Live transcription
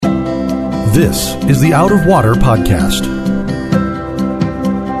This is the Out of Water Podcast.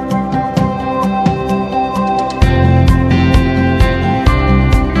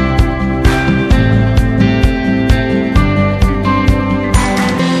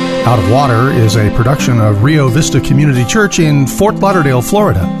 Out of Water is a production of Rio Vista Community Church in Fort Lauderdale,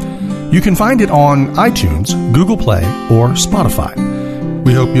 Florida. You can find it on iTunes, Google Play, or Spotify.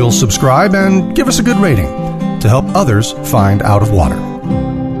 We hope you'll subscribe and give us a good rating to help others find Out of Water.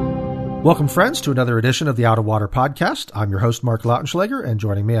 Welcome, friends, to another edition of the Out of Water Podcast. I'm your host, Mark Lautenschlager, and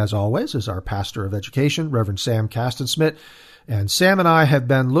joining me, as always, is our pastor of education, Reverend Sam Castensmith. And Sam and I have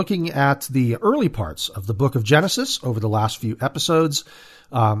been looking at the early parts of the book of Genesis over the last few episodes.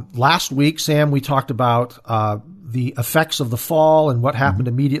 Last week, Sam, we talked about the effects of the fall and what happened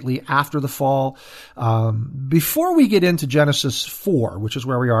immediately after the fall. Before we get into Genesis 4, which is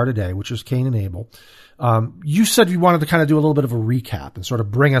where we are today, which is Cain and Abel, you said you wanted to kind of do a little bit of a recap and sort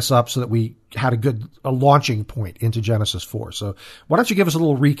of bring us up so that we had a launching point into Genesis 4. So why don't you give us a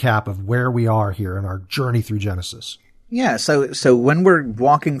little recap of where we are here in our journey through Genesis? Yeah, so when we're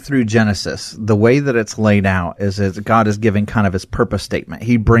walking through Genesis, the way that it's laid out is that God is giving kind of his purpose statement.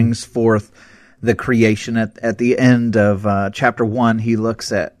 He brings forth the creation at the end of chapter 1. He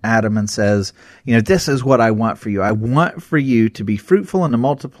looks at Adam and says, this is what I want for you. I want for you to be fruitful and to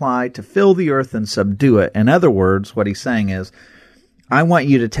multiply, to fill the earth and subdue it. In other words, what he's saying is, I want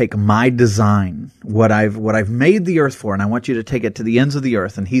you to take my design, what I've made the earth for, and I want you to take it to the ends of the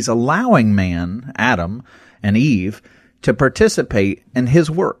earth. And he's allowing man, Adam and Eve, to participate in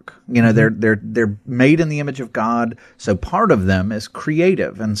his work. They're made in the image of God, so part of them is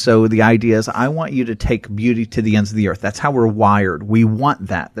creative. And so the idea is, I want you to take beauty to the ends of the earth. That's how we're wired. We want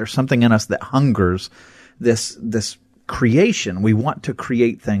that. There's something in us that hungers this creation. We want to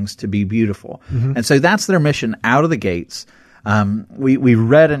create things to be beautiful. And so that's their mission out of the gates. We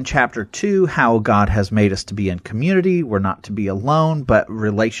read in chapter 2 how God has made us to be in community. We're not to be alone, but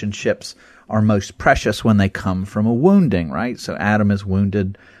relationships are most precious when they come from a wounding, right? So Adam is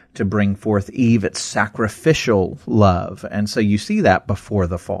wounded to bring forth Eve. It's sacrificial love. And so you see that before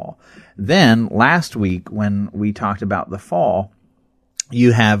the fall. Then last week when we talked about the fall,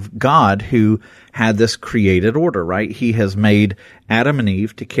 you have God who had this created order, right? He has made Adam and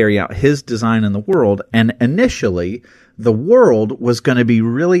Eve to carry out his design in the world. And initially, the world was going to be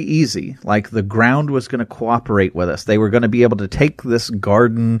really easy. Like the ground was going to cooperate with us. They were going to be able to take this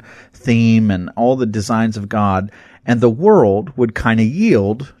garden theme and all the designs of God, and the world would kind of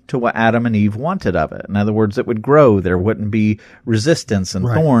yield to what Adam and Eve wanted of it. In other words, it would grow. There wouldn't be resistance and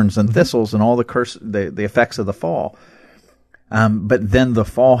thorns and thistles and all the effects of the fall. But then the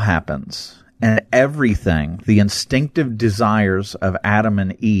fall happens, and everything, the instinctive desires of Adam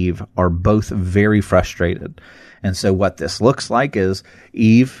and Eve are both very frustrated. And so what this looks like is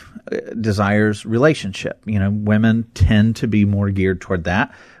Eve desires relationship. Women tend to be more geared toward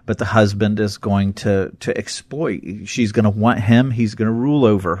that, but the husband is going to exploit. She's going to want him. He's going to rule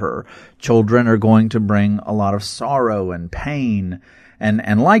over her. Children are going to bring a lot of sorrow and pain.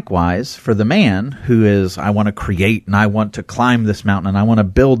 And likewise, for the man who is, I want to create and I want to climb this mountain and I want to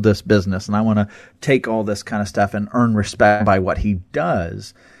build this business and I want to take all this kind of stuff and earn respect by what he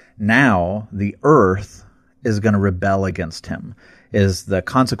does, now the earth is going to rebel against him, is the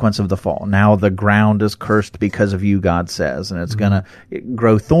consequence of the fall. Now the ground is cursed because of you, God says, and it's going to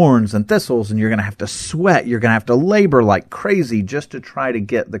grow thorns and thistles, and you're going to have to sweat. You're going to have to labor like crazy just to try to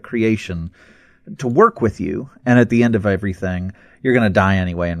get the creation to work with you. And at the end of everything, you're going to die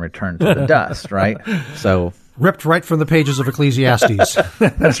anyway and return to the dust, right? So ripped right from the pages of Ecclesiastes.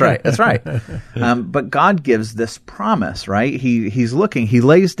 That's right. But God gives this promise, right? He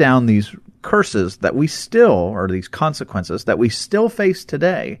lays down these curses that we still, or these consequences that we still face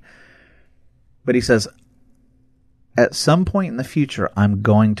today. But he says, at some point in the future, I'm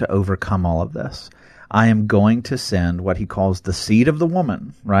going to overcome all of this. I am going to send what he calls the seed of the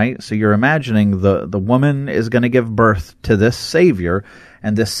woman, right? So you're imagining the woman is going to give birth to this Savior,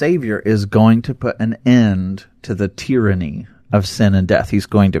 and this Savior is going to put an end to the tyranny of sin and death. He's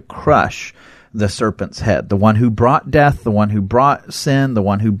going to crush the serpent's head, the one who brought death, the one who brought sin, the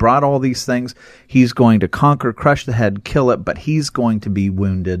one who brought all these things. He's going to conquer, crush the head, kill it, but he's going to be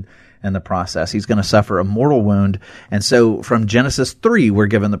wounded in the process. He's going to suffer a mortal wound. And so from Genesis 3, we're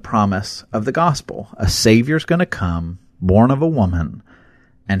given the promise of the gospel. A Savior's going to come, born of a woman,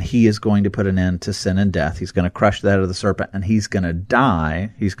 and he is going to put an end to sin and death. He's going to crush the head of the serpent, and he's going to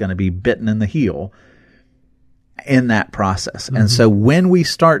die. He's going to be bitten in the heel in that process. And so when we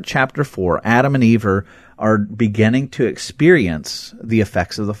start chapter 4, Adam and Eve are beginning to experience the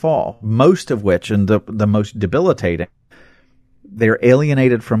effects of the fall, most of which, and the most debilitating, they're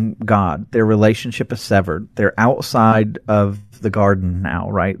alienated from God. Their relationship is severed. They're outside of the garden now,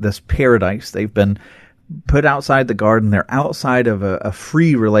 right? This paradise. They've been put outside the garden. They're outside of a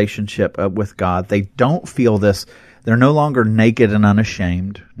free relationship with God. They don't feel this. They're no longer naked and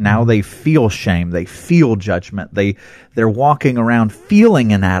unashamed. Now they feel shame. They feel judgment. They're walking around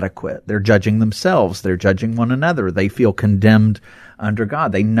feeling inadequate. They're judging themselves. They're judging one another. They feel condemned under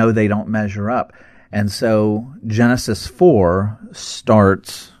God. They know they don't measure up. And so Genesis 4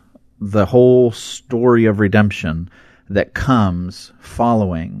 starts the whole story of redemption that comes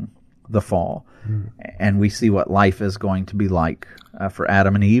following the fall. And we see what life is going to be like for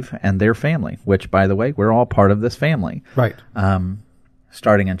Adam and Eve and their family, which, by the way, we're all part of this family. Right.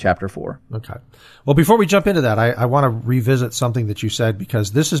 Starting in chapter 4. Okay. Well, before we jump into that, I want to revisit something that you said,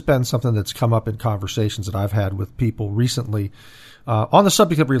 because this has been something that's come up in conversations that I've had with people recently on the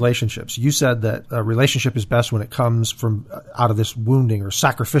subject of relationships. You said that a relationship is best when it comes from out of this wounding or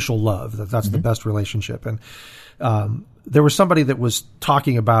sacrificial love, that's the best relationship. And there was somebody that was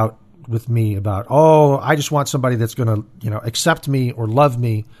talking about with me about, I just want somebody that's going to, accept me or love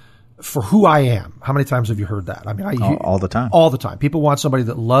me for who I am. How many times have you heard that? I mean, all the time. All the time. People want somebody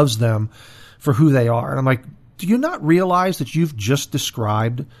that loves them for who they are. And I'm like, do you not realize that you've just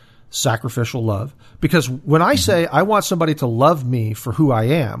described sacrificial love? Because when I say I want somebody to love me for who I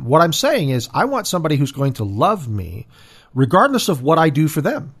am, what I'm saying is I want somebody who's going to love me regardless of what I do for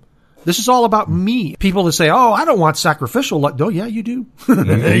them. This is all about me. People that say, I don't want sacrificial love. Oh, yeah, you do.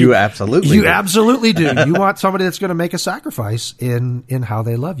 You absolutely do. You absolutely do. You want somebody that's going to make a sacrifice in how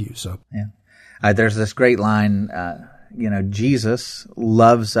they love you. So yeah. There's this great line, Jesus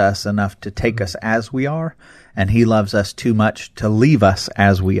loves us enough to take us as we are, and he loves us too much to leave us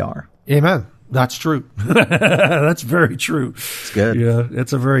as we are. Amen. That's true. That's very true. It's good. Yeah,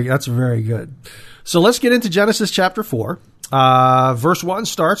 that's very good. So let's get into Genesis chapter 4. Verse 1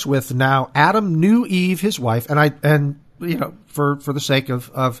 starts with, now Adam knew Eve, his wife, and for the sake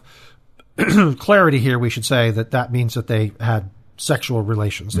of clarity here, we should say that means that they had sexual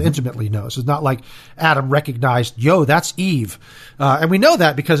relations, intimately knows. It's not like Adam recognized, that's Eve. And we know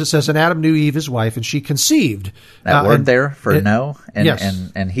that because it says, and Adam knew Eve, his wife, and she conceived. That word there for know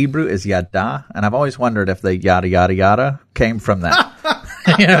in Hebrew is yada. And I've always wondered if the yada, yada, yada came from that.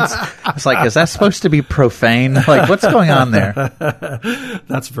 It's like, is that supposed to be profane? Like, what's going on there?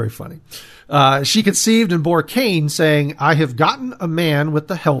 That's very funny. She conceived and bore Cain, saying, I have gotten a man with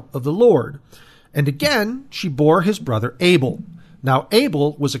the help of the Lord. And again, she bore his brother Abel. Now,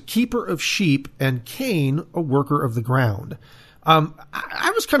 Abel was a keeper of sheep, and Cain a worker of the ground.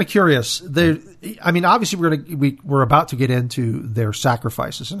 I was kind of curious. Obviously, we're about to get into their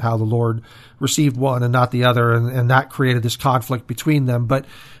sacrifices and how the Lord received one and not the other, and that created this conflict between them. But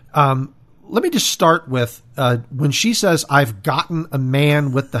let me just start with when she says, "I've gotten a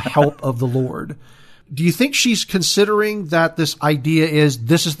man with the help of the Lord." Do you think she's considering that this idea is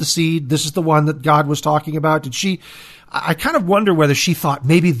this is the seed, this is the one that God was talking about? I kind of wonder whether she thought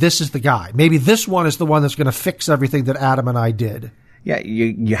maybe this is the guy. Maybe this one is the one that's going to fix everything that Adam and I did. Yeah,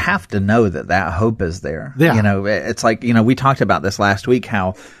 you have to know that hope is there. Yeah. It's like, we talked about this last week,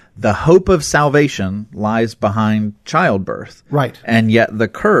 how the hope of salvation lies behind childbirth. Right. And yet the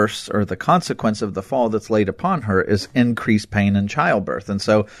curse or the consequence of the fall that's laid upon her is increased pain in childbirth. And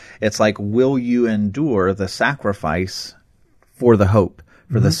so it's like, will you endure the sacrifice for the hope,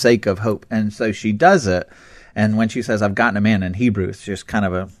 for the sake of hope? And so she does it. And when she says, I've gotten a man in Hebrew, it's just kind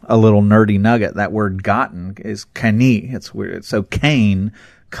of a little nerdy nugget. That word gotten is kani. It's weird. So Cain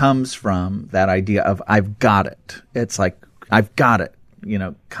comes from that idea of I've got it. It's like, I've got it,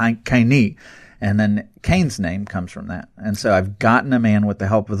 kani. And then Cain's name comes from that. And so I've gotten a man with the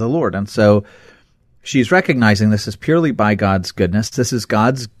help of the Lord. And so she's recognizing this is purely by God's goodness. This is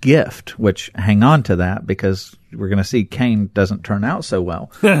God's gift, which hang on to that because we're going to see Cain doesn't turn out so well.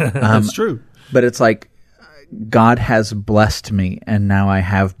 That's true. But it's like, God has blessed me, and now I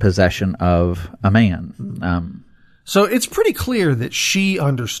have possession of a man. So it's pretty clear that she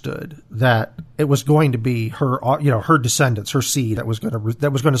understood that it was going to be her, her descendants, her seed that was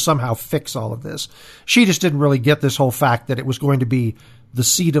going to somehow fix all of this. She just didn't really get this whole fact that it was going to be the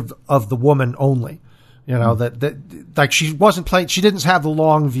seed of the woman only. That like she wasn't playing, she didn't have the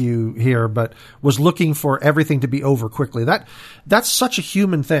long view here, but was looking for everything to be over quickly. That's such a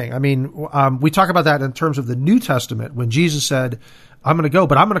human thing. I mean, we talk about that in terms of the New Testament when Jesus said, I'm going to go,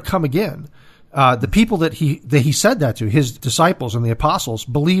 but I'm going to come again. The people that he said that to, his disciples and the apostles,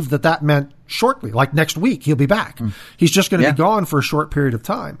 believed that meant shortly, like next week, he'll be back. He's just going to be gone for a short period of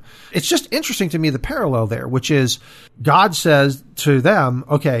time. It's just interesting to me, the parallel there, which is God says to them,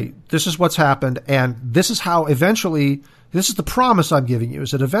 okay, this is what's happened, and this is how eventually This is the promise I'm giving you,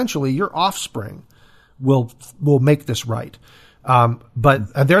 is that eventually your offspring will make this right.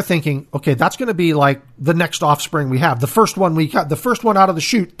 But they're thinking, okay, that's going to be like the next offspring we have. The first one out of the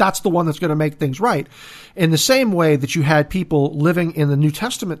chute, that's the one that's going to make things right. In the same way that you had people living in the New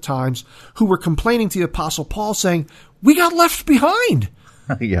Testament times who were complaining to the Apostle Paul saying, we got left behind.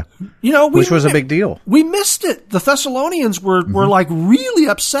 Yeah. Which was a big deal. We missed it. The Thessalonians were like really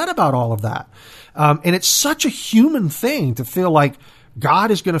upset about all of that. And it's such a human thing to feel like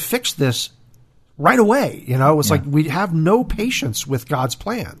God is going to fix this right away. It's like we have no patience with God's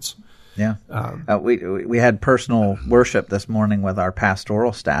plans. Yeah. We had personal worship this morning with our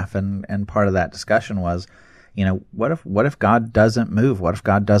pastoral staff, and part of that discussion was, what if God doesn't move? What if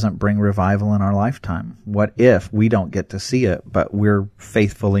God doesn't bring revival in our lifetime? What if we don't get to see it, but we're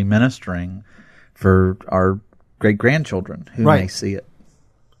faithfully ministering for our great-grandchildren who may see it?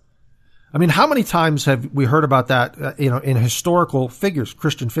 I mean, how many times have we heard about that, in historical figures,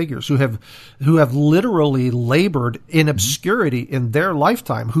 Christian figures who have literally labored in obscurity in their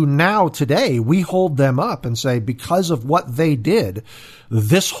lifetime, who now today we hold them up and say, because of what they did,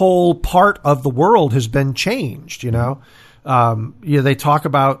 this whole part of the world has been changed, they talk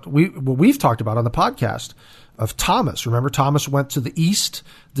about, we've talked about on the podcast of Thomas. Remember, Thomas went to the east,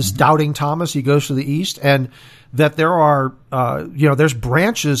 this doubting Thomas, he goes to the east, and that there are, there's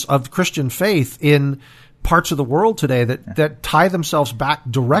branches of Christian faith in parts of the world today that tie themselves back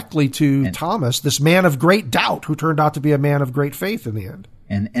directly to Thomas, this man of great doubt who turned out to be a man of great faith in the end.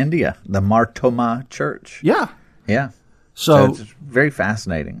 In India, the Mar Thoma Church. Yeah. Yeah. So it's very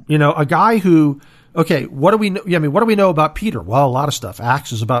fascinating. A guy who, okay, what do we know? What do we know about Peter? Well, a lot of stuff.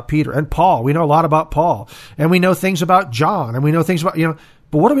 Acts is about Peter. And Paul, we know a lot about Paul. And we know things about John, and we know things about,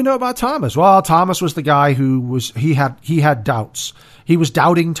 but what do we know about Thomas? Well, Thomas was the guy he had doubts. He was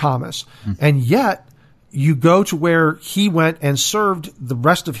doubting Thomas. And yet you go to where he went and served the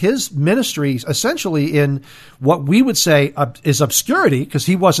rest of his ministry essentially in what we would say is obscurity, because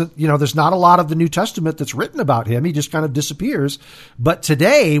he wasn't, there's not a lot of the New Testament that's written about him. He just kind of disappears. But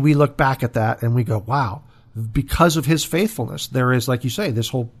today we look back at that and we go, wow, because of his faithfulness, there is, like you say, this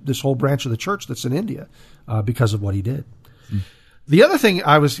whole branch of the church that's in India because of what he did. The other thing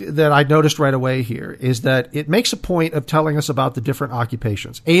that I noticed right away here is that it makes a point of telling us about the different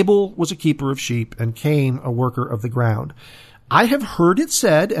occupations. Abel was a keeper of sheep and Cain a worker of the ground. I have heard it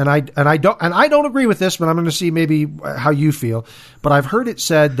said, and I don't agree with this, but I'm going to see maybe how you feel. But I've heard it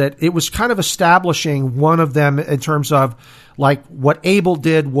said that it was kind of establishing one of them in terms of like what Abel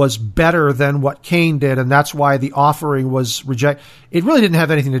did was better than what Cain did, and that's why the offering was rejected. It really didn't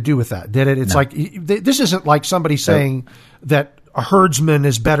have anything to do with that, did it? It's like this isn't like somebody saying that a herdsman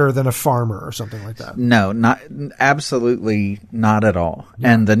is better than a farmer or something like that. No, absolutely not at all.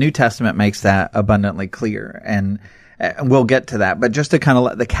 Yeah. And the New Testament makes that abundantly clear. And we'll get to that. But just to kind of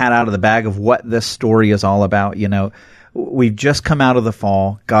let the cat out of the bag of what this story is all about, we've just come out of the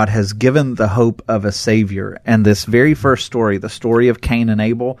fall. God has given the hope of a Savior. And this very first story, the story of Cain and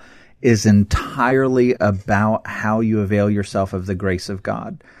Abel, is entirely about how you avail yourself of the grace of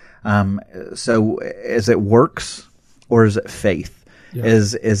God. So is it works? Or is it faith? Yeah.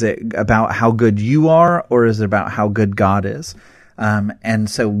 Is it about how good you are, or is it about how good God is? And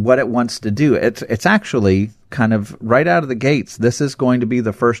so what it wants to do, it's actually kind of right out of the gates. This is going to be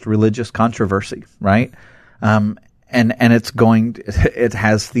the first religious controversy, right? And it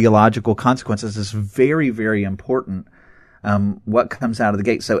has theological consequences. It's very, very important. What comes out of the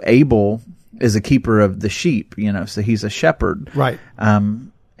gate. So Abel is a keeper of the sheep, so he's a shepherd. Right.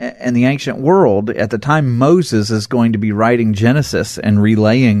 In the ancient world, at the time, Moses is going to be writing Genesis and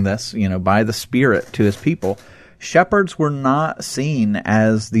relaying this, by the Spirit to his people. Shepherds were not seen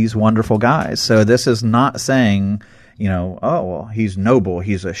as these wonderful guys. So this is not saying, oh, well, he's noble,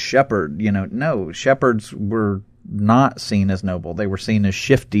 he's a shepherd. No, shepherds were not seen as noble. They were seen as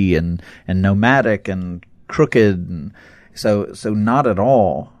shifty and nomadic and crooked. And so not at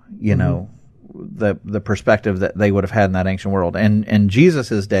all, the perspective that they would have had in that ancient world. And in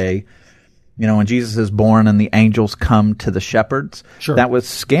Jesus' day, when Jesus is born and the angels come to the shepherds, sure, that was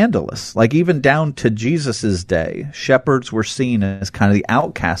scandalous. Like even down to Jesus' day, shepherds were seen as kind of the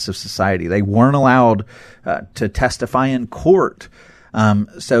outcasts of society. They weren't allowed to testify in court.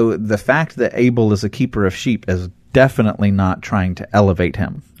 So the fact that Abel is a keeper of sheep is definitely not trying to elevate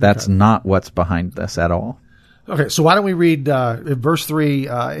him. That's not what's behind this at all. Okay, so why don't we read verse 3,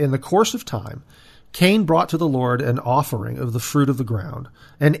 in the course of time, Cain brought to the Lord an offering of the fruit of the ground,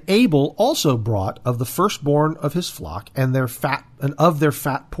 and Abel also brought of the firstborn of his flock and their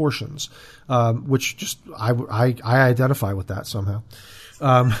fat portions, which just I identify with that somehow.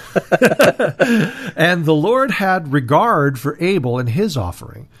 And the Lord had regard for Abel and his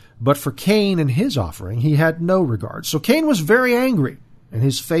offering, but for Cain and his offering he had no regard. So Cain was very angry, and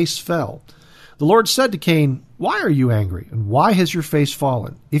his face fell. The Lord said to Cain, "Why are you angry, and why has your face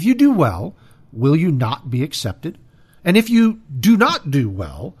fallen? If you do well, will you not be accepted? And if you do not do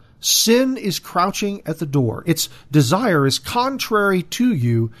well, sin is crouching at the door. Its desire is contrary to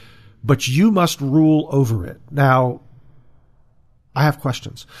you, but you must rule over it." Now, I have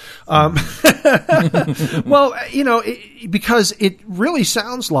questions. Well, because it really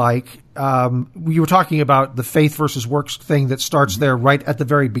sounds like you were talking about the faith versus works thing that starts there right at the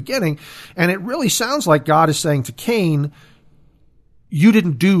very beginning, and it really sounds like God is saying to Cain, you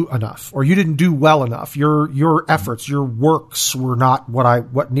didn't do enough, or you didn't do well enough. Your efforts, your works were not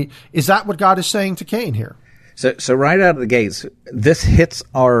what need. Is that what God is saying to Cain here? So right out of the gates, this hits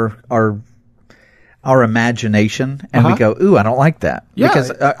our imagination, and we go, "Ooh, I don't like that." Yeah.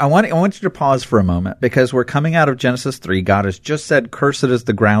 Because I want you to pause for a moment, because we're coming out of Genesis 3. God has just said, "Cursed is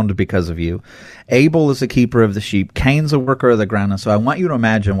the ground because of you." Abel is a keeper of the sheep. Cain's a worker of the ground. And so I want you to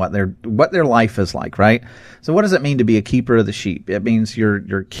imagine what their life is like, right? So what does it mean to be a keeper of the sheep? It means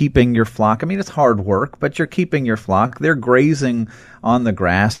you're keeping your flock. I mean, it's hard work, but you're keeping your flock. They're grazing on the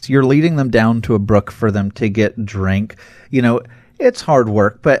grass. You're leading them down to a brook for them to get drink. It's hard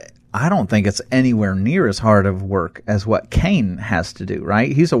work, but I don't think it's anywhere near as hard of work as what Cain has to do,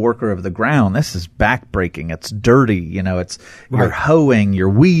 right? He's a worker of the ground. This is backbreaking. It's dirty. It's You're hoeing, you're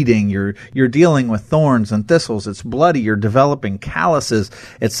weeding, you're dealing with thorns and thistles. It's bloody. You're developing calluses.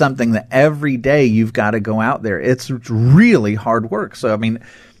 It's something that every day you've got to go out there. It's really hard work. So, I mean,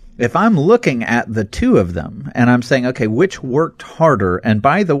 if I'm looking at the two of them and I'm saying, okay, which worked harder? And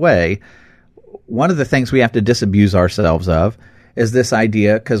by the way, one of the things we have to disabuse ourselves of is this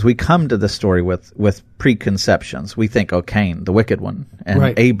idea, because we come to the story with preconceptions. We think, Cain, the wicked one,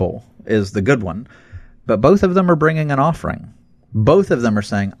 and Abel is the good one. But both of them are bringing an offering. Both of them are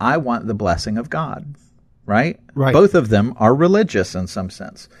saying, I want the blessing of God, right? Both of them are religious in some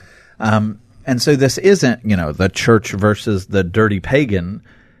sense. And so this isn't, the church versus the dirty pagan.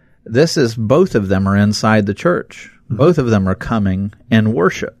 This is both of them are inside the church. Mm-hmm. Both of them are coming in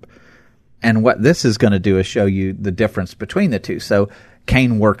worship. And what this is going to do is show you the difference between the two. So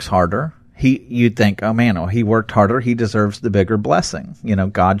Cain works harder. You'd think, he worked harder. He deserves the bigger blessing.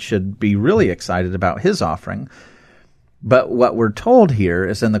 God should be really excited about his offering. But what we're told here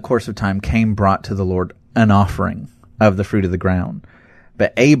is in the course of time, Cain brought to the Lord an offering of the fruit of the ground.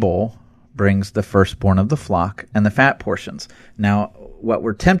 But Abel brings the firstborn of the flock and the fat portions. Now, what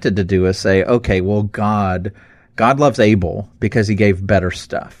we're tempted to do is say, okay, well, God loves Abel because he gave better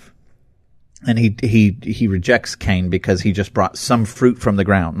stuff. And he rejects Cain because he just brought some fruit from the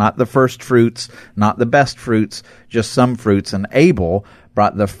ground, not the first fruits, not the best fruits, just some fruits. And Abel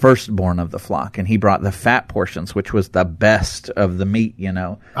brought the firstborn of the flock, and he brought the fat portions, which was the best of the meat.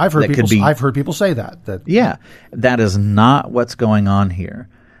 I've heard people say that. Yeah, that is not what's going on here.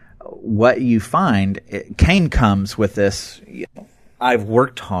 What you find, Cain comes with this. I've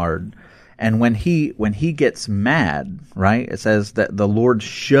worked hard. And when he gets mad, right, it says that the Lord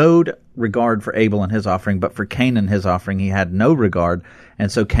showed regard for Abel and his offering, but for Cain and his offering he had no regard, and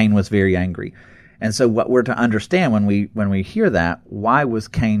so Cain was very angry. And so what we're to understand when we hear that, why was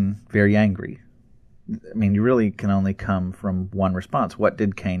Cain very angry? I mean, you really can only come from one response. What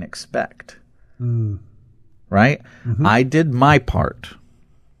did Cain expect? Right? Mm-hmm. I did my part.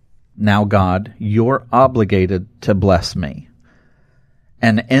 Now, God, you're obligated to bless me.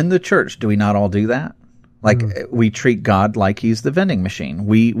 And in the church, do we not all do that? We treat God like he's the vending machine.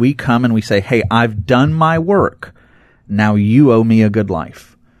 We come and we say, hey, I've done my work. Now you owe me a good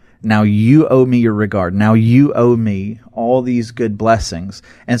life. Now you owe me your regard. Now you owe me all these good blessings.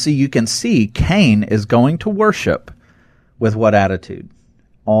 And so you can see Cain is going to worship with what attitude?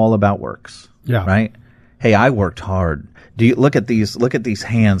 All about works. Yeah. Right? Hey, I worked hard. Do you look at these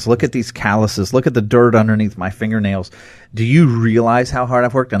hands, look at these calluses, look at the dirt underneath my fingernails. Do you realize how hard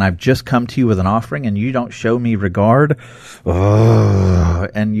I've worked? And I've just come to you with an offering and you don't show me regard? Oh,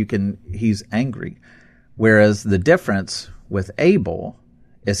 and he's angry. Whereas the difference with Abel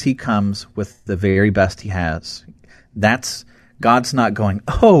is he comes with the very best he has. God's not going,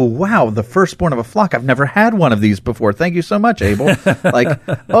 oh, wow, the firstborn of a flock. I've never had one of these before. Thank you so much, Abel.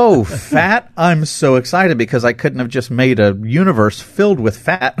 Oh, fat? I'm so excited because I couldn't have just made a universe filled with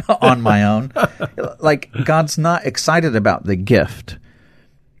fat on my own. God's not excited about the gift.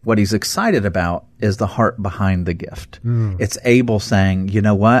 What he's excited about is the heart behind the gift. It's Abel saying, you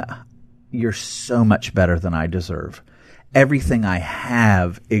know what? You're so much better than I deserve. Everything I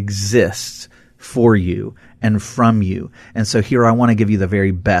have exists for you and from you. And so here I want to give you the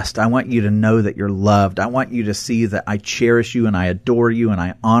very best. I want you to know that you're loved. I want you to see that I cherish you and I adore you and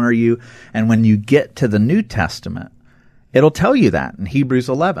I honor you. And when you get to the New Testament, it'll tell you that in Hebrews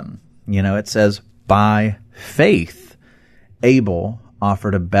 11. It says, by faith, Abel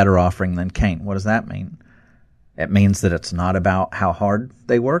offered a better offering than Cain. What does that mean? It means that it's not about how hard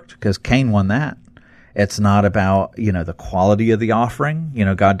they worked, because Cain won that. It's not about, the quality of the offering.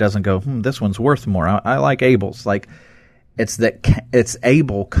 God doesn't go, this one's worth more. I like Abel's. It's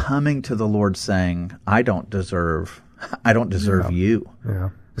Abel coming to the Lord saying, I don't deserve you. Yeah.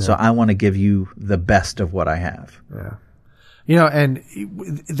 So I want to give you the best of what I have. Yeah. And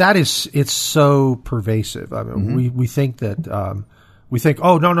it's so pervasive. I mean, we think that,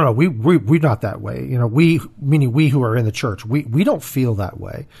 oh, no, we're not that way. Meaning we who are in the church, we don't feel that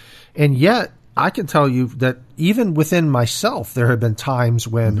way. And yet, I can tell you that even within myself, there have been times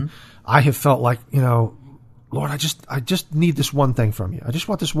when I have felt like, Lord, I just need this one thing from you. I just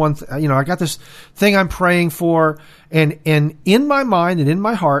want this one, I got this thing I'm praying for. And in my mind and in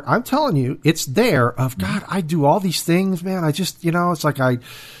my heart, I'm telling you, it's there of God, I do all these things, man. I just, it's like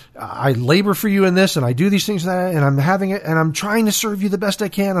I labor for you in this and I do these things and I'm having it and I'm trying to serve you the best I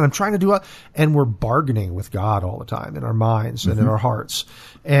can and I'm trying to do it. And we're bargaining with God all the time in our minds and in our hearts.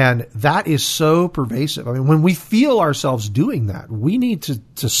 And that is so pervasive. I mean, when we feel ourselves doing that, we need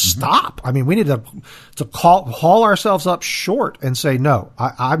to stop. I mean, we need to haul ourselves up short and say, no,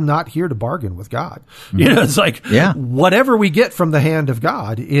 I'm not here to bargain with God. It's like, whatever we get from the hand of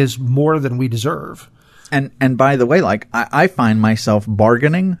God is more than we deserve. And by the way, I find myself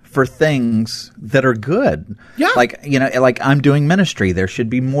bargaining for things that are good. Yeah. Like I'm doing ministry. There should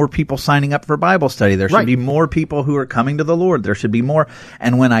be more people signing up for Bible study. There should be more people who are coming to the Lord. There should be more.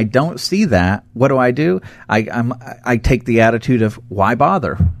 And when I don't see that, what do? I take the attitude of, why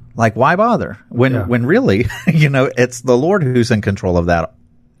bother? Like, why bother? When really, it's the Lord who's in control of that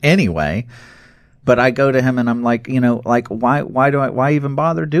anyway. But I go to him and I'm like, why even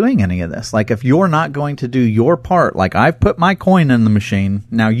bother doing any of this? Like, if you're not going to do your part, like I've put my coin in the machine,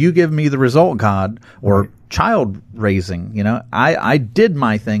 now you give me the result, God, or child raising, I did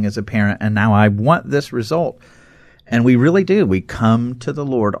my thing as a parent and now I want this result. And we really do. We come to the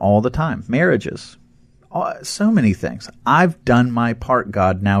Lord all the time. Marriages, so many things. I've done my part,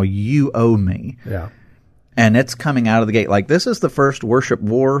 God. Now you owe me. Yeah. And it's coming out of the gate. Like, this is the first worship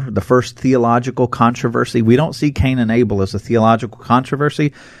war, the first theological controversy. We don't see Cain and Abel as a theological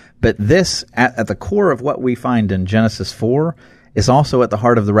controversy, but this, at the core of what we find in Genesis 4, is also at the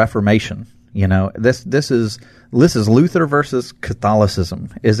heart of the Reformation. This is Luther versus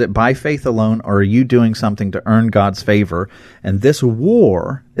Catholicism. Is it by faith alone, or are you doing something to earn God's favor? And this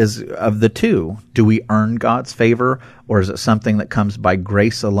war is of the two. Do we earn God's favor, or is it something that comes by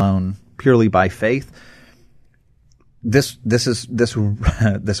grace alone, purely by faith? This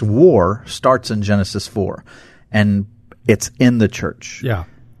war starts in Genesis 4, and it's in the church. Yeah.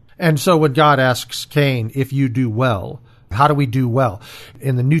 And so when God asks Cain, if you do well, how do we do well?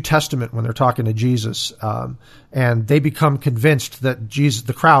 In the New Testament, when they're talking to Jesus, and they become convinced that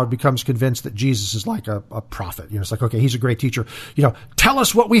the crowd becomes convinced that Jesus is like a prophet. It's like, okay, he's a great teacher. Tell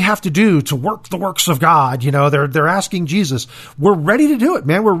us what we have to do to work the works of God. They're asking Jesus. We're ready to do it,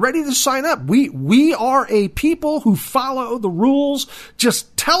 man. We're ready to sign up. We are a people who follow the rules.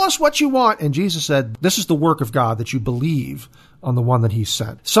 Just tell us what you want. And Jesus said, this is the work of God, that you believe on the one that he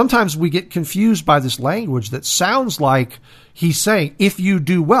sent. Sometimes we get confused by this language that sounds like he's saying, if you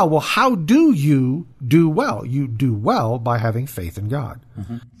do well. Well, how do you do well? You do well by having faith in God.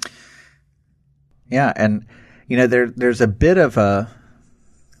 Mm-hmm. Yeah, and there's a bit of a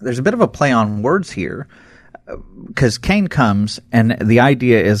play on words here, because Cain comes, and the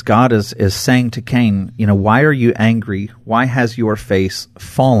idea is God is saying to Cain, why are you angry? Why has your face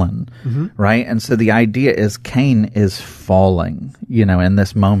fallen? Mm-hmm. Right? And so the idea is Cain is falling, in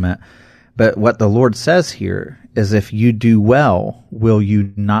this moment. But what the Lord says here is, if you do well, will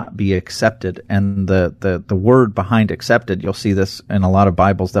you not be accepted? And the word behind accepted, you'll see this in a lot of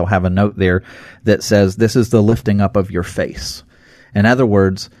Bibles. They'll have a note there that says, this is the lifting up of your face. In other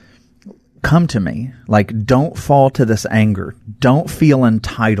words, come to me. Like, don't fall to this anger. Don't feel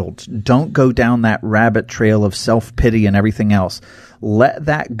entitled. Don't go down that rabbit trail of self-pity and everything else. Let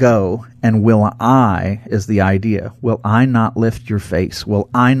that go, and will I, is the idea, will I not lift your face?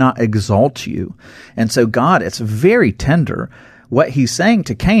 Will I not exalt you? And so God, it's very tender. What he's saying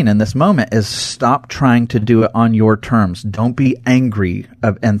to Cain in this moment is, stop trying to do it on your terms. Don't be angry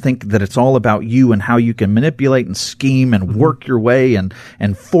and think that it's all about you and how you can manipulate and scheme and work your way and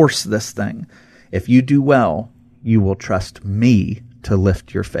force this thing. If you do well, you will trust me to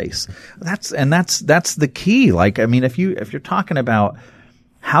lift your face. That's the key. Like, I mean, if you're talking about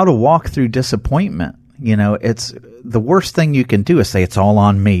how to walk through disappointment, it's the worst thing you can do is say it's all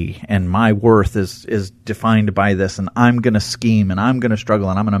on me and my worth is defined by this, and I'm going to scheme and I'm going to struggle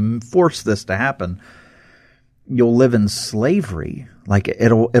and I'm going to force this to happen. You'll live in slavery. Like,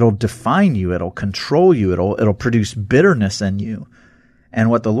 it'll define you. It'll control you. It'll produce bitterness in you. And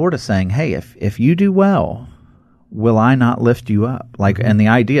what the Lord is saying, hey, if you do well, will I not lift you up? Like, and the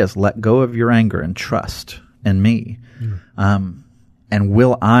idea is let go of your anger and trust in me. And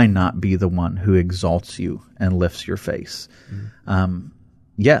will I not be the one who exalts you and lifts your face?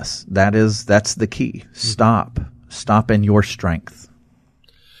 Yes, that's the key. Stop in your strength.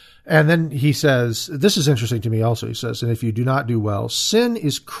 And then he says, this is interesting to me also. He says, and if you do not do well, sin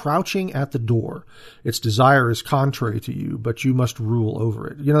is crouching at the door. Its desire is contrary to you, but you must rule over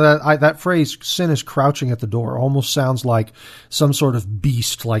it. That phrase, sin is crouching at the door, almost sounds like some sort of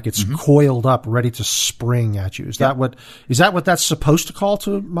beast, like it's coiled up, ready to spring at you. Is that what that's supposed to call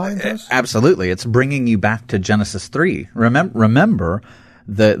to mind? Absolutely. It's bringing you back to Genesis 3. Remember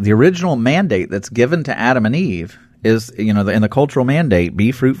the original mandate that's given to Adam and Eve is, in the cultural mandate,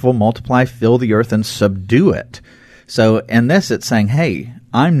 be fruitful, multiply, fill the earth, and subdue it. So in this, it's saying, hey,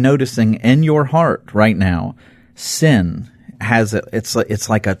 I'm noticing in your heart right now, sin has it's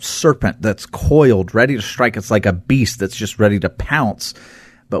like a serpent that's coiled, ready to strike. It's like a beast that's just ready to pounce.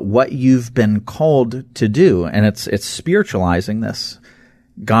 But what you've been called to do, and it's spiritualizing this,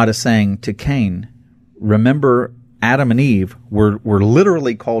 God is saying to Cain, remember Adam and Eve were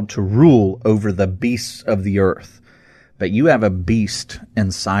literally called to rule over the beasts of the earth. But you have a beast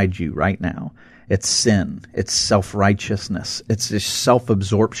inside you right now. It's sin. It's self-righteousness. It's just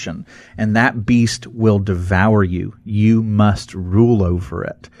self-absorption. And that beast will devour you. You must rule over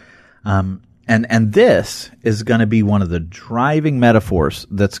it. And this is going to be one of the driving metaphors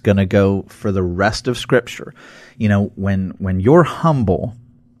that's going to go for the rest of Scripture. When you're humble,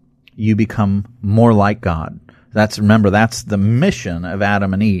 you become more like God. That's the mission of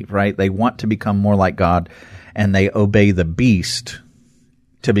Adam and Eve, right? They want to become more like God. And they obey the beast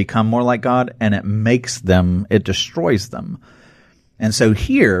to become more like God, and it destroys them. And so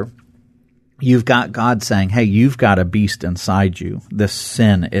here, you've got God saying, hey, you've got a beast inside you, this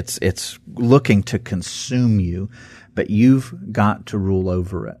sin. It's looking to consume you, but you've got to rule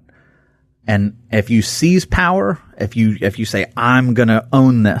over it. And if you seize power, if you say, I'm going to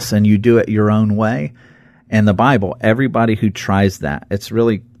own this, and you do it your own way, in the Bible, everybody who tries that, it's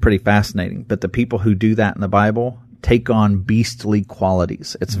really pretty fascinating. But the people who do that in the Bible take on beastly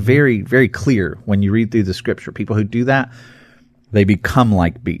qualities. It's very, very clear when you read through the Scripture. People who do that, they become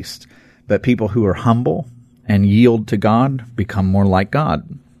like beasts. But people who are humble and yield to God become more like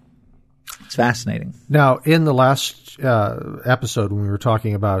God. It's fascinating. Now, in the last episode, when we were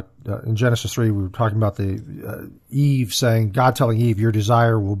talking about, in Genesis 3, we were talking about the Eve saying, God telling Eve, your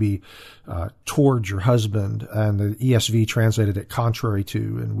desire will be towards your husband, and the ESV translated it contrary to,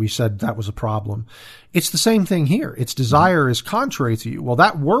 and we said that was a problem. It's the same thing here. Its desire is contrary to you. Well,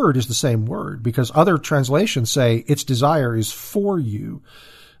 that word is the same word, because other translations say its desire is for you.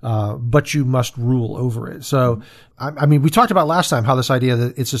 But you must rule over it. So, I mean, we talked about last time how this idea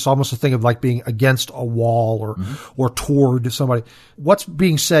that it's just almost a thing of like being against a wall or toward somebody. What's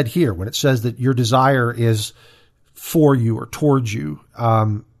being said here when it says that your desire is for you or towards you?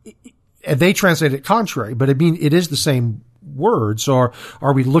 And they translate it contrary, but I mean, it is the same word. So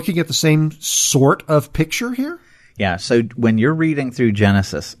are we looking at the same sort of picture here? Yeah. So when you're reading through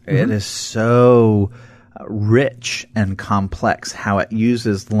Genesis, it is so rich and complex how it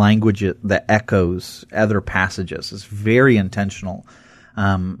uses language that echoes other passages. It's very intentional.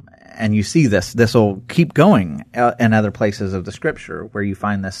 And you see this will keep going in other places of the Scripture where you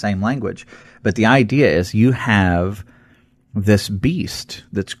find this same language. But the idea is you have this beast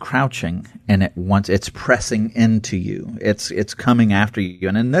that's crouching, and it's pressing into you. It's coming after you.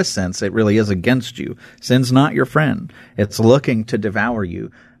 And in this sense, it really is against you. Sin's not your friend. It's looking to devour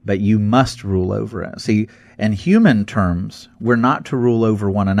you, but you must rule over it. See, in human terms, we're not to rule over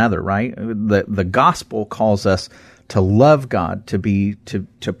one another, right? The gospel calls us to love God,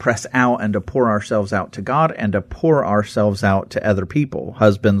 to press out and to pour ourselves out to God and to pour ourselves out to other people,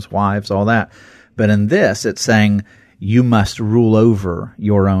 husbands, wives, all that. But in this, it's saying you must rule over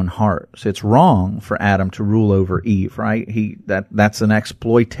your own heart. So it's wrong for Adam to rule over Eve, right? That's an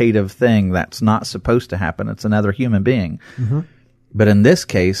exploitative thing that's not supposed to happen. It's another human being. Mm-hmm. But in this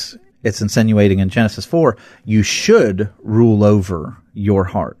case, it's insinuating in Genesis 4, you should rule over your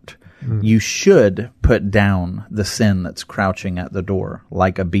heart. Mm. You should put down the sin that's crouching at the door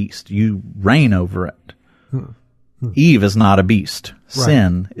like a beast. You reign over it. Eve is not a beast. Right.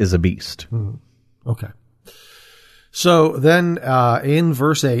 Sin is a beast. Okay. So then in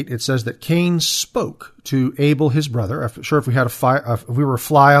verse 8, it says that Cain spoke to Abel, his brother. I'm sure if we had if we were a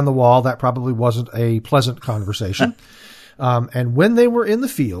fly on the wall, that probably wasn't a pleasant conversation. And when they were in the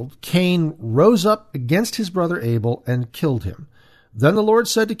field, Cain rose up against his brother Abel and killed him. Then the Lord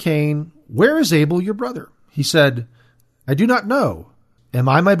said to Cain, "Where is Abel, your brother?" He said, "I do not know. Am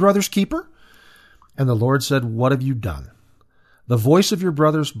I my brother's keeper?" And the Lord said, "What have you done? The voice of your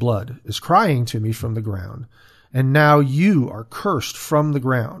brother's blood is crying to me from the ground. And now you are cursed from the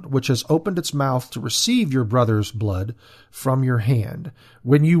ground, which has opened its mouth to receive your brother's blood from your hand.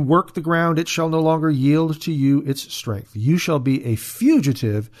 When you work the ground, it shall no longer yield to you its strength. You shall be a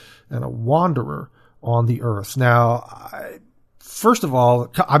fugitive and a wanderer on the earth." Now, first of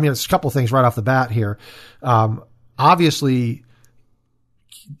all, I mean, it's a couple of things right off the bat here. Obviously,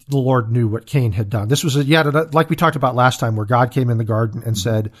 the Lord knew what Cain had done. This was like we talked about last time, where God came in the garden and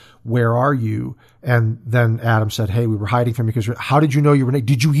said, "Where are you?" And then Adam said, "Hey, we were hiding from you because how did you know you were naked?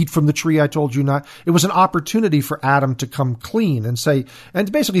 Did you eat from the tree I told you not?" It was an opportunity for Adam to come clean and say, and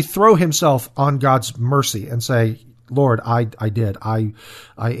to basically throw himself on God's mercy and say, "Lord, I did. I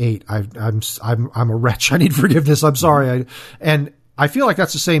ate. I'm a wretch. I need forgiveness. I'm sorry." And I feel like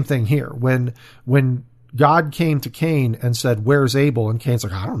that's the same thing here. When God came to Cain and said, "Where's Abel?" And Cain's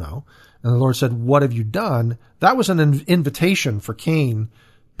like, "I don't know." And the Lord said, "What have you done?" That was an invitation for Cain,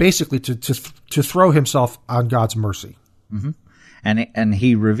 basically to throw himself on God's mercy. Mm-hmm. And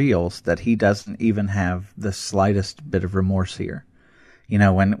he reveals that he doesn't even have the slightest bit of remorse here. You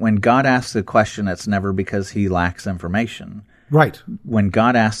know, when God asks a question, it's never because he lacks information. Right. When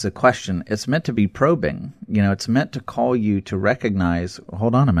God asks a question, it's meant to be probing. You know, it's meant to call you to recognize,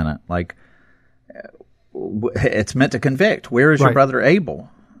 hold on a minute, like, it's meant to convict. Where is your brother Abel?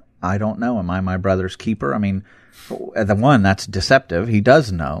 I don't know. Am I my brother's keeper? I mean, the one, that's deceptive. He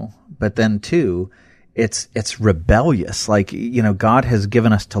does know. But then two, it's rebellious. Like, you know, God has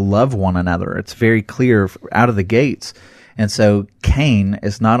given us to love one another. It's very clear out of the gates. And so Cain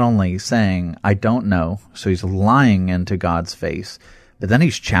is not only saying, "I don't know," so he's lying into God's face, but then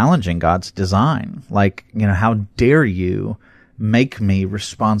he's challenging God's design. Like, you know, how dare you make me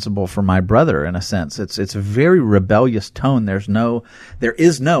responsible for my brother, in a sense. It's a very rebellious tone. There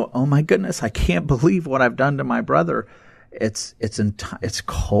is no, "Oh my goodness, I can't believe what I've done to my brother." It's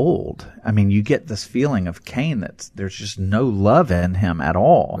cold. I mean, you get this feeling of Cain that there's just no love in him at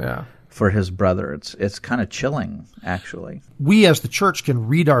all for his brother. It's kind of chilling, actually. We as the church can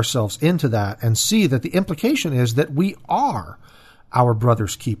read ourselves into that and see that the implication is that we are our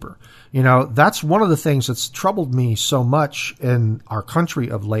brother's keeper. You know, that's one of the things that's troubled me so much in our country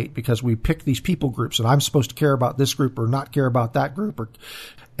of late, because we pick these people groups and I'm supposed to care about this group or not care about that group.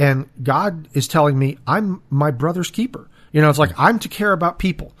 And God is telling me I'm my brother's keeper. You know, it's like I'm to care about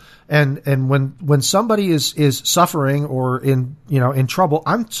people. And when somebody is suffering or in trouble,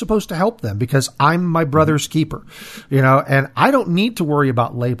 I'm supposed to help them because I'm my brother's keeper. You know, and I don't need to worry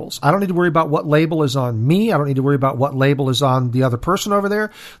about labels. I don't need to worry about what label is on me. I don't need to worry about what label is on the other person over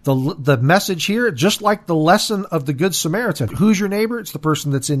there. The message here, just like the lesson of the Good Samaritan, who's your neighbor? It's the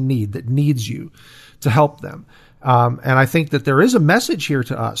person that's in need, that needs you to help them. And I think that there is a message here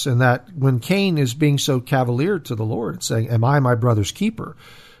to us, in that when Cain is being so cavalier to the Lord, saying, "Am I my brother's keeper?"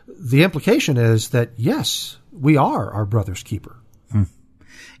 the implication is that, yes, we are our brother's keeper.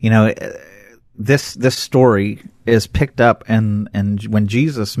 You know, this story is picked up, and when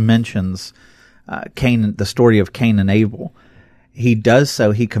Jesus mentions Cain, the story of Cain and Abel, he does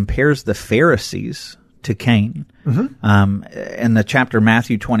so. He compares the Pharisees to Cain. In the chapter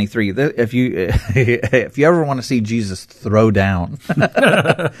Matthew 23. If you ever want to see Jesus throw down,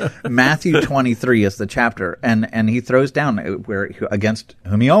 Matthew 23 is the chapter, and he throws down against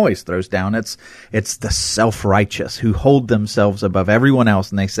whom he always throws down. It's the self-righteous who hold themselves above everyone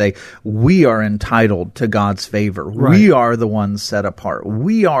else, and they say, "We are entitled to God's favor. Right. We are the ones set apart.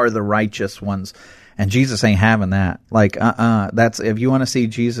 We are the righteous ones." And Jesus ain't having that. Like, that's, if you want to see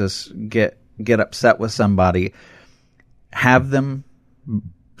Jesus get upset with somebody, have them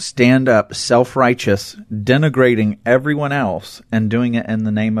stand up self-righteous, denigrating everyone else and doing it in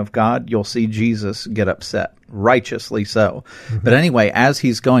the name of God. You'll see Jesus get upset, righteously so. But anyway, as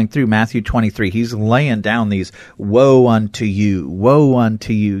he's going through Matthew 23, he's laying down these woe unto you,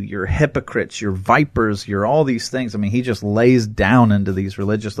 you're hypocrites, you're vipers, you're all these things. I mean, he just lays down into these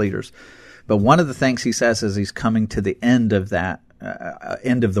religious leaders. But one of the things he says as he's coming to the end of that,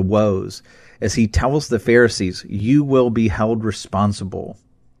 end of the woes, as he tells the Pharisees, "You will be held responsible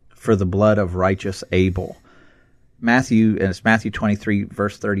for the blood of righteous Abel." Matthew 23,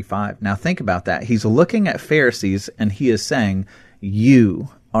 verse 35. Now think about that. He's looking at Pharisees and he is saying, you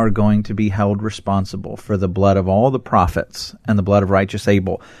are going to be held responsible for the blood of all the prophets and the blood of righteous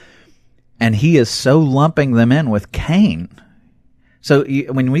Abel. And he is so lumping them in with Cain. So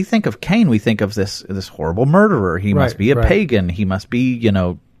when we think of Cain, we think of this horrible murderer. He must be a pagan. He must be,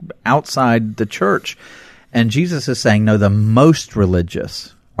 outside the church. And Jesus is saying, no, the most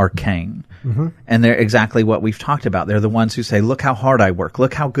religious are Cain. Mm-hmm. And they're exactly what we've talked about. They're the ones who say, look how hard I work.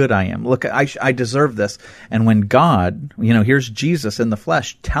 Look how good I am. Look, I deserve this. And when God, here's Jesus in the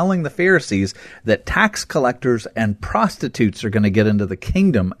flesh telling the Pharisees that tax collectors and prostitutes are going to get into the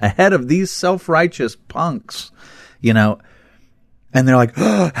kingdom ahead of these self-righteous punks, and they're like,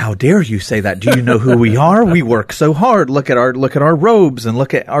 oh, how dare you say that? Do you know who we are? We work so hard. Look at our robes and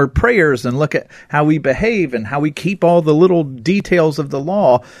look at our prayers and look at how we behave and how we keep all the little details of the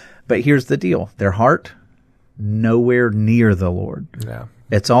law. But here's the deal. Their heart, nowhere near the Lord. Yeah.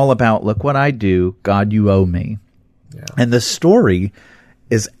 It's all about, look what I do. God, you owe me. Yeah. And the story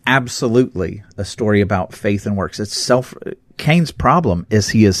is absolutely a story about faith and works. Cain's problem is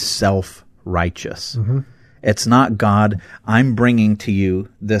he is self-righteous. Mm-hmm. It's not, God, I'm bringing to you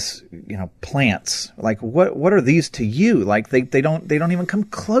this, plants. Like, what are these to you? Like, they don't even come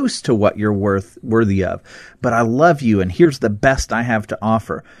close to what you're worthy of. But I love you, and here's the best I have to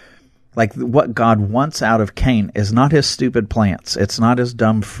offer. Like, what God wants out of Cain is not his stupid plants. It's not his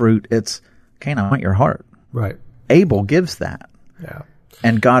dumb fruit. It's, Cain, I want your heart. Right. Abel gives that. Yeah.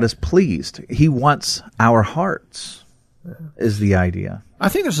 And God is pleased. He wants our hearts, is the idea. I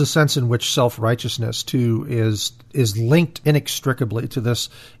think there's a sense in which self-righteousness, too, is linked inextricably to this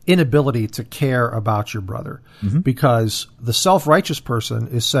inability to care about your brother. Mm-hmm. Because the self-righteous person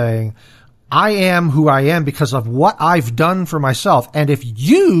is saying, I am who I am because of what I've done for myself. And if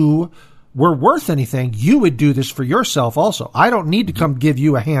you were worth anything, you would do this for yourself also. I don't need to come give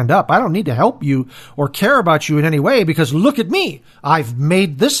you a hand up. I don't need to help you or care about you in any way because look at me. I've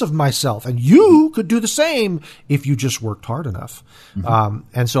made this of myself. And you could do the same if you just worked hard enough. Mm-hmm.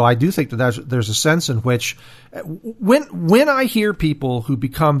 And so I do think that there's a sense in which when I hear people who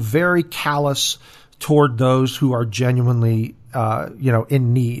become very callous toward those who are genuinely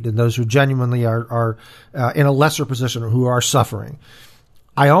in need and those who genuinely are in a lesser position or who are suffering,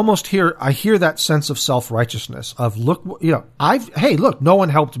 I hear that sense of self-righteousness of, look, look, no one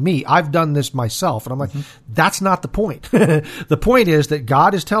helped me. I've done this myself. And I'm like, That's not the point. The point is that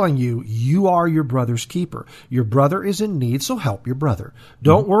God is telling you, you are your brother's keeper. Your brother is in need, so help your brother.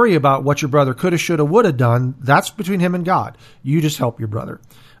 Don't worry about what your brother coulda, shoulda, woulda done. That's between him and God. You just help your brother.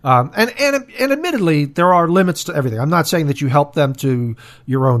 And admittedly, there are limits to everything. I'm not saying that you help them to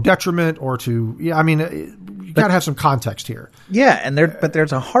your own detriment or to, you got to have some context here. Yeah. But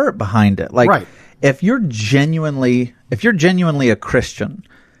there's a heart behind it. Like, right. If you're genuinely a Christian,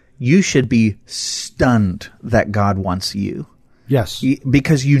 you should be stunned that God wants you. Yes.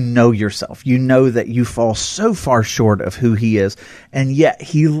 Because you know yourself. You know that you fall so far short of who he is. And yet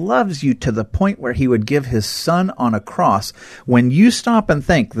he loves you to the point where he would give his son on a cross. When you stop and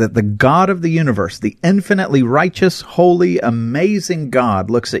think that the God of the universe, the infinitely righteous, holy, amazing God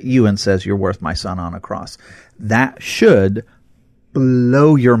looks at you and says, you're worth my son on a cross. That should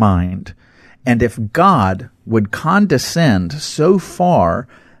blow your mind. And if God would condescend so far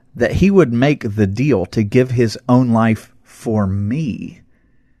that he would make the deal to give his own life for me.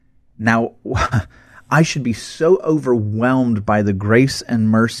 Now, I should be so overwhelmed by the grace and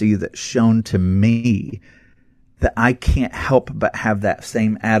mercy that's shown to me that I can't help but have that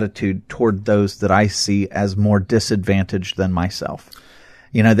same attitude toward those that I see as more disadvantaged than myself.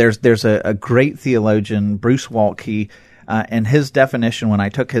 There's a great theologian, Bruce Waltke, and his definition when I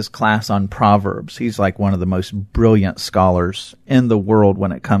took his class on Proverbs, he's like one of the most brilliant scholars in the world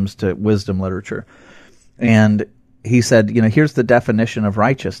when it comes to wisdom literature. And he said, here's the definition of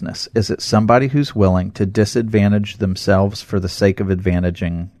righteousness. Is it somebody who's willing to disadvantage themselves for the sake of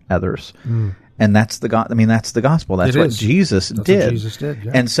advantaging others? Mm. And that's the gospel. That's what Jesus did.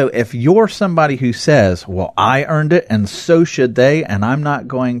 Yeah. And so if you're somebody who says, well, I earned it and so should they, and I'm not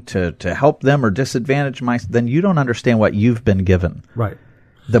going to help them or disadvantage then you don't understand what you've been given. Right.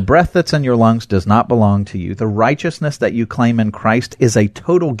 The breath that's in your lungs does not belong to you. The righteousness that you claim in Christ is a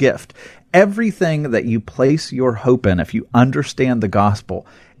total gift. Everything that you place your hope in, if you understand the gospel,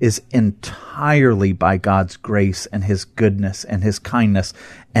 is entirely by God's grace and his goodness and his kindness.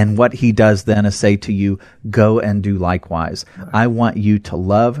 And what he does then is say to you, go and do likewise. Right. I want you to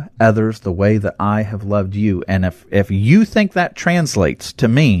love others the way that I have loved you. And if you think that translates to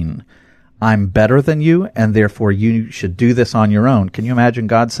mean I'm better than you, and therefore you should do this on your own. Can you imagine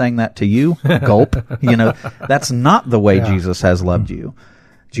God saying that to you? Gulp. That's not the way Jesus has loved you.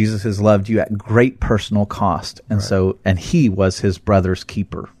 Jesus has loved you at great personal cost. And and he was his brother's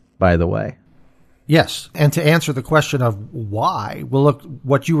keeper, by the way. Yes. And to answer the question of why, well, look,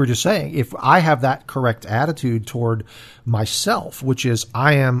 what you were just saying, if I have that correct attitude toward myself, which is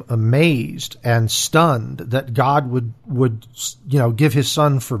I am amazed and stunned that God would give his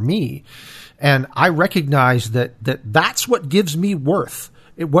son for me. And I recognize that's what gives me worth.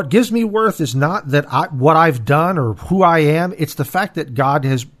 What gives me worth is not what I've done or who I am. It's the fact that God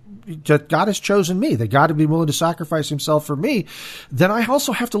has chosen me, that God would be willing to sacrifice himself for me. Then I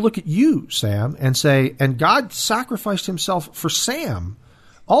also have to look at you, Sam, and say, and God sacrificed himself for Sam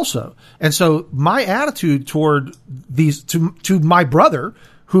also. And so my attitude toward to my brother,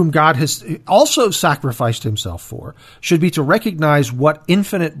 whom God has also sacrificed himself for, should be to recognize what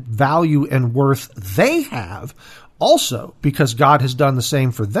infinite value and worth they have also, because God has done the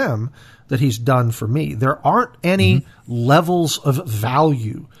same for them that he's done for me. There aren't any levels of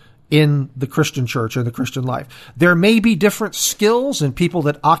value in the Christian church or the Christian life. There may be different skills and people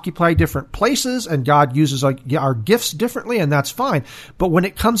that occupy different places, and God uses our gifts differently, and that's fine. But when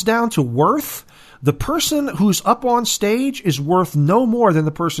it comes down to worth, the person who's up on stage is worth no more than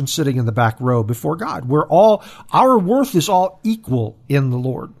the person sitting in the back row before God. Our worth is all equal in the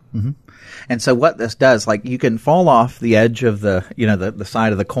Lord. Mm-hmm. And so what this does, you can fall off the edge of the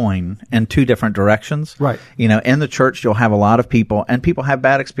side of the coin in two different directions. Right. In the church, you'll have a lot of people, and people have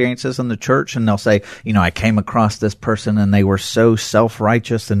bad experiences in the church, and they'll say, I came across this person and they were so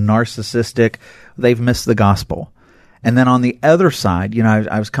self-righteous and narcissistic. They've missed the gospel. And then on the other side,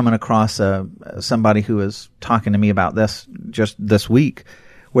 I was coming across somebody who was talking to me about this just this week,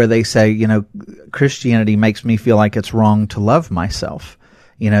 where they say, Christianity makes me feel like it's wrong to love myself.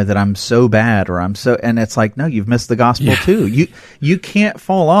 That I'm so bad and it's like, no, you've missed the gospel too. You can't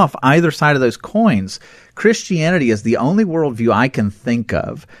fall off either side of those coins. Christianity is the only worldview I can think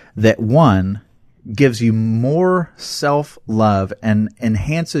of that, one, gives you more self-love and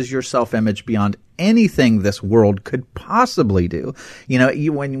enhances your self-image beyond anything this world could possibly do.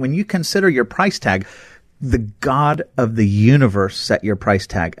 When you consider your price tag, the God of the universe set your price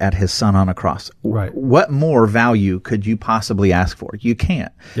tag at his son on a cross. Right. What more value could you possibly ask for? You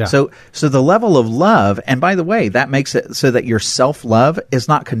can't. Yeah. So the level of love, and by the way, that makes it so that your self-love is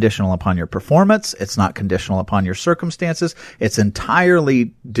not conditional upon your performance. It's not conditional upon your circumstances. It's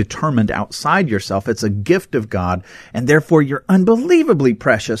entirely determined outside yourself. It's a gift of God, and therefore you're unbelievably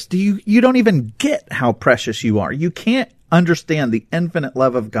precious. You don't even get how precious you are. You can't understand the infinite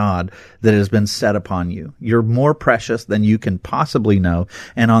love of God that has been set upon you. You're more precious than you can possibly know.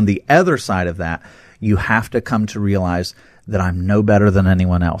 And on the other side of that, you have to come to realize that I'm no better than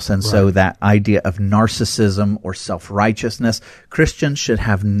anyone else. And so that idea of narcissism or self-righteousness, Christians should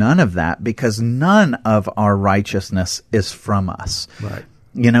have none of that, because none of our righteousness is from us. Right.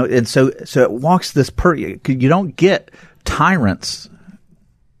 And so it walks this you don't get tyrants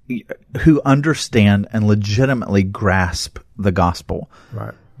who understand and legitimately grasp the gospel.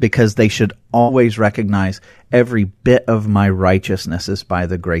 Right. Because they should always recognize every bit of my righteousness is by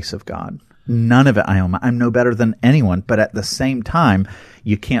the grace of God. None of it I own. I'm no better than anyone. But at the same time,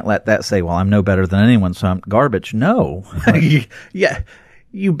 you can't let that say, well, I'm no better than anyone, so I'm garbage. No. Right.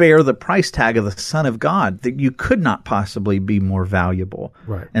 You bear the price tag of the Son of God, that you could not possibly be more valuable.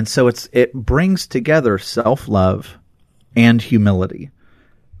 Right. And so it brings together self-love and humility.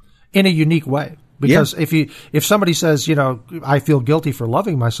 In a unique way. Because if somebody says, I feel guilty for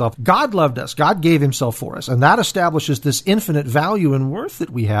loving myself, God loved us. God gave himself for us. And that establishes this infinite value and worth that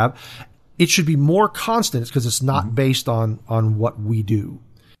we have. It should be more constant because it's not based on what we do.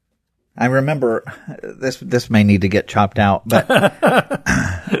 I remember, this may need to get chopped out, but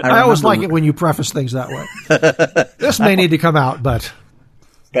I always like it when you preface things that way. This may need to come out, but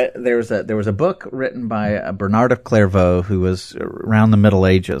there was a book written by Bernard of Clairvaux, who was around the Middle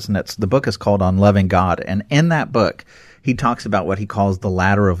Ages, and the book is called On Loving God. And in that book, he talks about what he calls the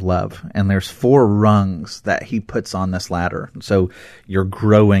ladder of love. And there's 4 rungs that he puts on this ladder. So you're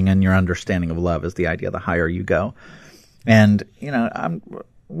growing in your understanding of love is the idea, the higher you go. And,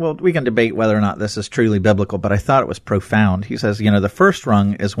 we can debate whether or not this is truly biblical, but I thought it was profound. He says, the first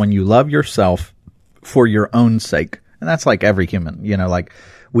rung is when you love yourself for your own sake. And that's like every human,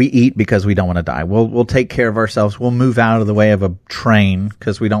 we eat because we don't want to die. We'll take care of ourselves. We'll move out of the way of a train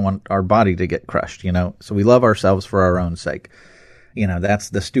because we don't want our body to get crushed, So we love ourselves for our own sake.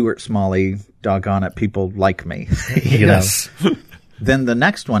 That's the Stuart Smalley, doggone it, people like me, Yes. Then the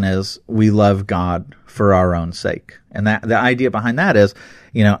next one is we love God for our own sake. And that the idea behind that is,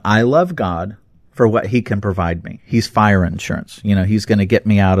 I love God for what he can provide me. He's fire insurance. He's going to get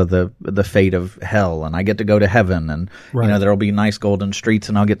me out of the fate of hell, and I get to go to heaven, and Right. there'll be nice golden streets,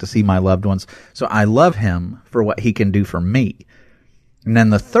 and I'll get to see my loved ones. So I love him for what he can do for me. And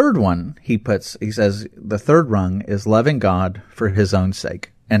then the third one he says the third rung is loving God for his own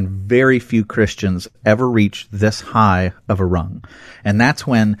sake. And very few Christians ever reach this high of a rung. And that's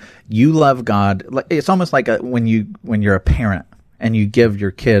when you love God. It's almost like when you're a parent and you give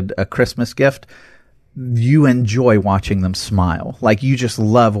your kid a Christmas gift, you enjoy watching them smile. Like, you just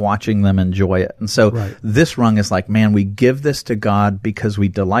love watching them enjoy it. And so Right. this rung is like, man, we give this to God because we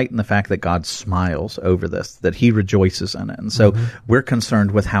delight in the fact that God smiles over this, that he rejoices in it. And so we're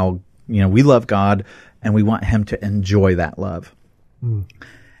concerned with how, we love God and we want him to enjoy that love.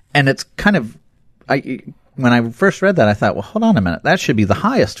 And it's kind of, when I first read that, I thought, well, hold on a minute. That should be the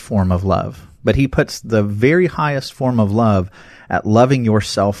highest form of love. But he puts the very highest form of love at loving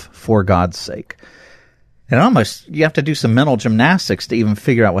yourself for God's sake. And almost, you have to do some mental gymnastics to even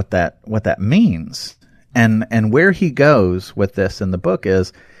figure out what that means. And where he goes with this in the book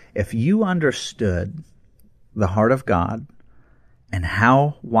is, if you understood the heart of God and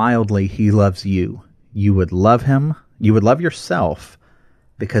how wildly he loves you, you would love him, you would love yourself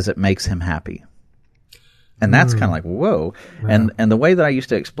because it makes him happy. And that's kind of like, whoa. Yeah. And the way that I used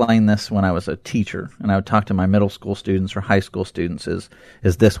to explain this when I was a teacher, and I would talk to my middle school students or high school students, is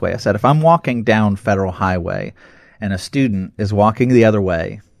this way. I said, if I'm walking down Federal Highway and a student is walking the other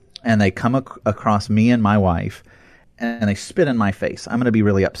way and they come across me and my wife and they spit in my face, I'm going to be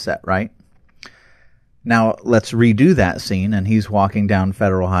really upset, right? Now, let's redo that scene, and he's walking down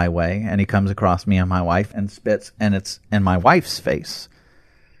Federal Highway and he comes across me and my wife and spits, and it's in my wife's face.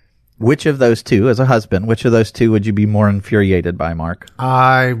 Which of those two, as a husband, which of those two would you be more infuriated by, Mark?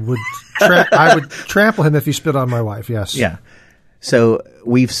 I would trample him if he spit on my wife, yes. Yeah. So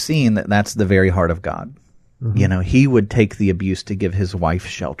we've seen that that's the very heart of God. Mm-hmm. He would take the abuse to give his wife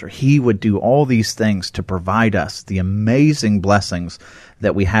shelter. He would do all these things to provide us the amazing blessings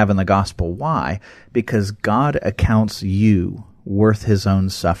that we have in the gospel. Why? Because God accounts you worth his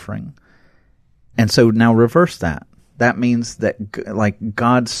own suffering. And so now reverse that. That means that,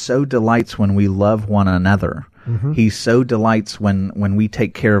 God so delights when we love one another. Mm-hmm. He so delights when we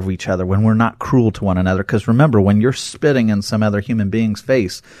take care of each other, when we're not cruel to one another. Because remember, when you're spitting in some other human being's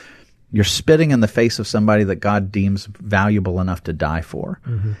face, you're spitting in the face of somebody that God deems valuable enough to die for.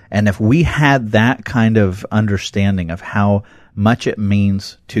 Mm-hmm. And if we had that kind of understanding of how much it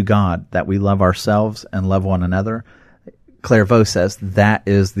means to God that we love ourselves and love one another, Clairvaux says that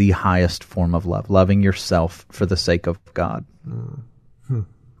is the highest form of love, loving yourself for the sake of God. Mm-hmm.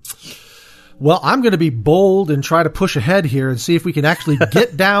 Well, I'm going to be bold and try to push ahead here and see if we can actually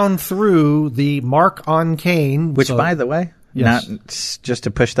get down through the mark on Cain. Which, by the way, yes. Just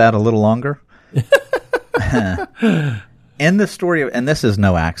to push that a little longer, in the story and this is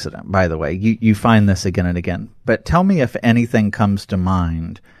no accident, by the way, you find this again and again, but tell me if anything comes to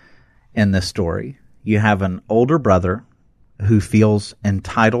mind in this story. You have an older brother who feels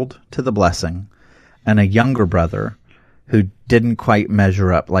entitled to the blessing, and a younger brother who didn't quite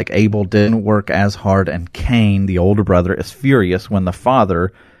measure up. Like Abel didn't work as hard, and Cain, the older brother, is furious when the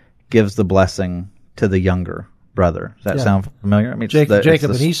father gives the blessing to the younger brother. Does that sound familiar? I mean, Jacob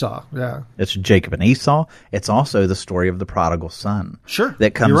and Esau. Yeah, it's Jacob and Esau. It's also the story of the prodigal son. Sure,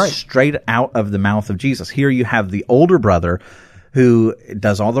 that comes straight out of the mouth of Jesus. Here you have the older brother who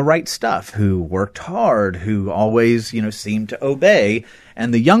does all the right stuff, who worked hard, who always, seemed to obey,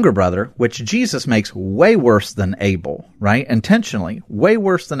 and the younger brother, which Jesus makes way worse than Abel, right? Intentionally, way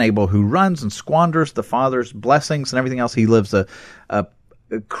worse than Abel, who runs and squanders the father's blessings and everything else. He lives a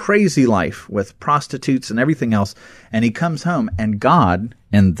crazy life with prostitutes and everything else, and he comes home, and God,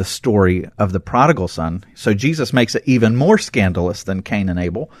 in the story of the prodigal son, so Jesus makes it even more scandalous than Cain and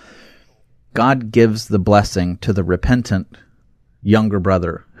Abel, God gives the blessing to the repentant younger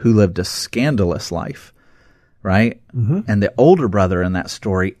brother who lived a scandalous life, right? Mm-hmm. And the older brother in that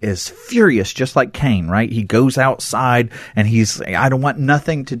story is furious, just like Cain, right? He goes outside and he's, I don't want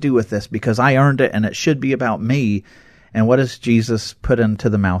nothing to do with this because I earned it and it should be about me. And what does Jesus put into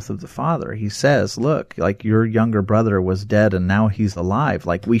the mouth of the father? He says, look, like your younger brother was dead and now he's alive.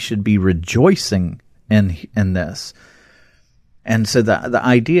 Like we should be rejoicing in this. And so the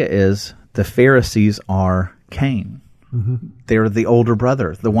idea is the Pharisees are Cain. Mm-hmm. They're the older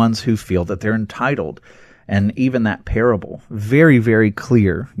brother, the ones who feel that they're entitled. And even that parable, very, very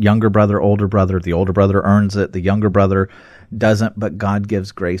clear. Younger brother, older brother. The older brother earns it. The younger brother doesn't, but God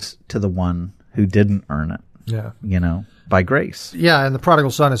gives grace to the one who didn't earn it. Yeah. by grace. Yeah, and the prodigal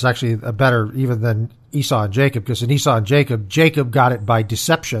son is actually a better even than Esau and Jacob, because in Esau and Jacob got it by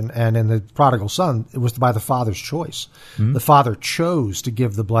deception, and in the prodigal son, it was by the father's choice. Mm-hmm. The father chose to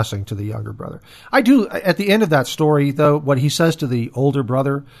give the blessing to the younger brother. I do, at the end of that story, though, what he says to the older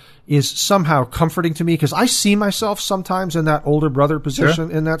brother is somehow comforting to me, because I see myself sometimes in that older brother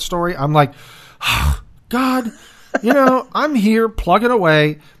position in that story. I'm like, oh, God, I'm here plugging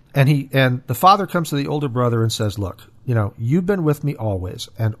away. And the father comes to the older brother and says, look, you've been with me always,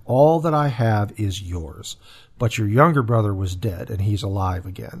 and all that I have is yours. But your younger brother was dead, and he's alive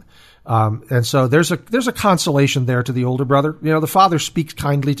again. And so there's a consolation there to the older brother. The father speaks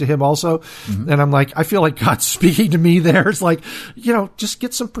kindly to him also. Mm-hmm. And I'm like, I feel like God's speaking to me there. It's like, just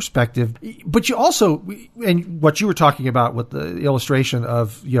get some perspective. But you also, and what you were talking about with the illustration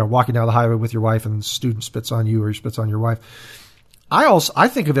of, walking down the highway with your wife and the student spits on you or he spits on your wife. I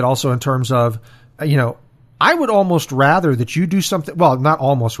think of it also in terms of, I would almost rather that you do something, well, not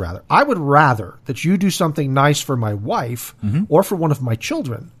almost rather. I would rather that you do something nice for my wife or for one of my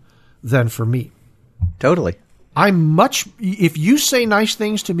children than for me. Totally. If you say nice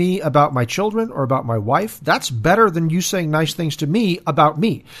things to me about my children or about my wife, that's better than you saying nice things to me about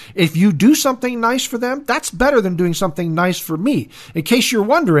me. If you do something nice for them, that's better than doing something nice for me. In case you're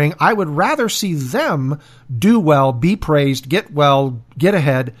wondering, I would rather see them do well, be praised, get well, get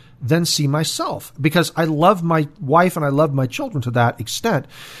ahead, than see myself, because I love my wife and I love my children to that extent.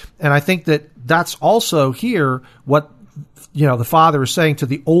 And I think that that's also here what, the father is saying to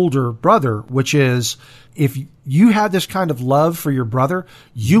the older brother, which is, if you had this kind of love for your brother,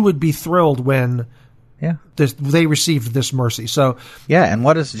 you would be thrilled when they received this mercy. So, and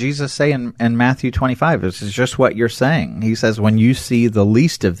what does Jesus say in Matthew 25? This is just what you're saying. He says, when you see the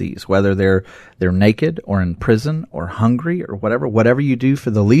least of these, whether they're naked or in prison or hungry or whatever you do for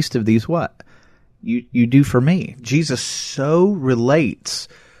the least of these, what? You do for me. Jesus so relates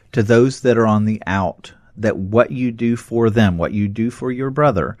to those that are on the out, that what you do for them, what you do for your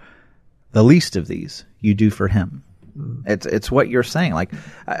brother, the least of these, you do for him. It's what you're saying. Like,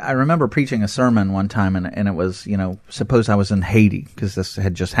 I remember preaching a sermon one time, and it was, suppose I was in Haiti, because this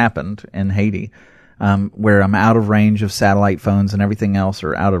had just happened in Haiti, where I'm out of range of satellite phones and everything else,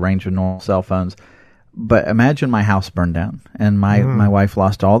 or out of range of normal cell phones. But imagine my house burned down, and my wife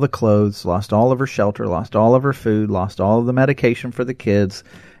lost all the clothes, lost all of her shelter, lost all of her food, lost all of the medication for the kids,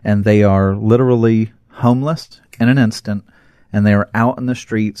 and they are literally homeless in an instant, and they are out in the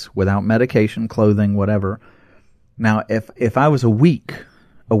streets without medication, clothing, whatever. Now, if I was a week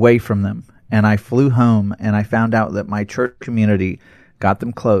away from them and I flew home and I found out that my church community got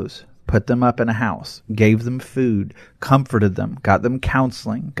them clothes, put them up in a house, gave them food, comforted them, got them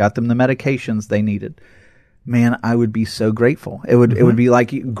counseling, got them the medications they needed, man, I would be so grateful. It would be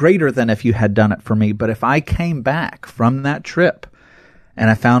like greater than if you had done it for me. But if I came back from that trip and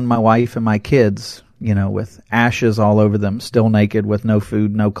I found my wife and my kids, with ashes all over them, still naked, with no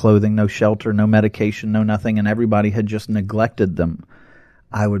food, no clothing, no shelter, no medication, no nothing, and everybody had just neglected them,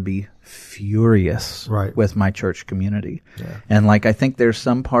 I would be furious with my church community. Yeah. And I think there's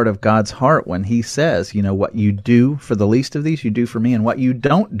some part of God's heart when he says, what you do for the least of these, you do for me, and what you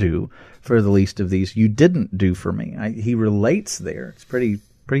don't do for the least of these, you didn't do for me. He relates there. It's pretty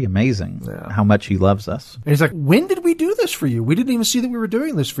amazing how much he loves us. And he's like, when did we do this for you? We didn't even see that we were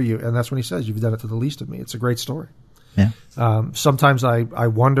doing this for you. And that's when he says, you've done it to the least of me. It's a great story. Yeah. Sometimes I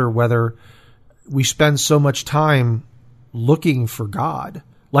wonder whether we spend so much time looking for God.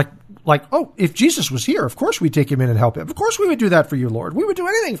 Like, oh, if Jesus was here, of course we'd take him in and help him. Of course we would do that for you, Lord. We would do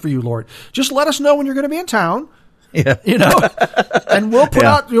anything for you, Lord. Just let us know when you're going to be in town. Yeah. And we'll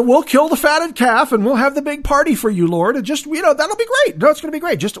we'll kill the fatted calf and we'll have the big party for you, Lord. And just, that'll be great. No, it's going to be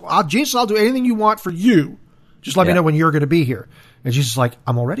great. Just, Jesus, I'll do anything you want for you. Just let me know when you're going to be here. And Jesus is like,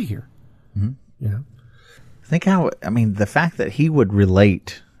 I'm already here. Mm-hmm. Think the fact that he would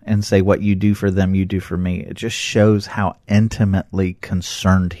relate and say, what you do for them, you do for me. It just shows how intimately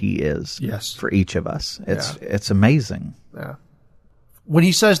concerned he is for each of us. It's amazing. Yeah. When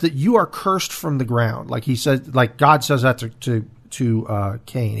he says that you are cursed from the ground, like he said, like God says that to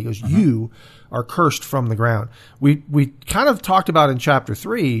Cain, he goes, you are cursed from the ground. We kind of talked about in chapter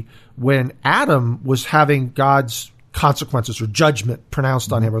 3 when Adam was having God's consequences or judgment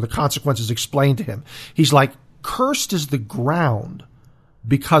pronounced on him, or the consequences explained to him. He's like, cursed is the ground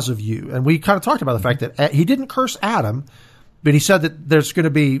because of you. And we kind of talked about the fact that he didn't curse Adam, but he said that there's going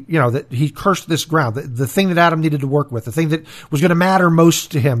to be, that he cursed this ground, the thing that Adam needed to work with, the thing that was going to matter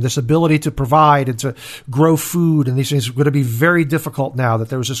most to him, this ability to provide and to grow food, and these things are going to be very difficult now, that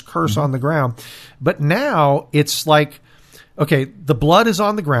there was this curse on the ground. But now it's like, okay, the blood is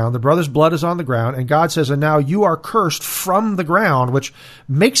on the ground, the brother's blood is on the ground, and God says, and now you are cursed from the ground, which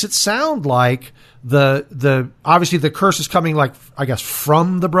makes it sound like the obviously the curse is coming, like, I guess,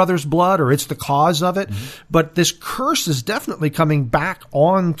 from the brother's blood, or it's the cause of it. Mm-hmm. But this curse is definitely coming back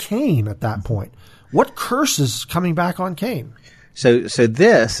on Cain at that point. What curse is coming back on Cain? So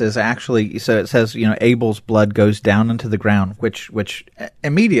this is actually, so it says, Abel's blood goes down into the ground, which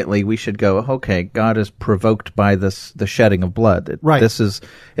immediately we should go, okay, God is provoked by the shedding of blood. Right. It's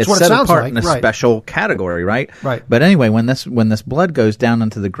set apart in a right. special category, right? Right. But anyway, when this blood goes down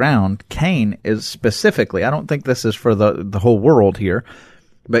into the ground, Cain is specifically, I don't think this is for the whole world here,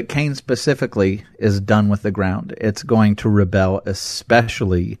 but Cain specifically is done with the ground. It's going to rebel,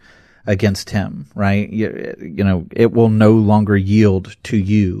 especially against him, right? It will no longer yield to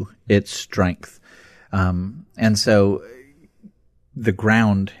you its strength. And so the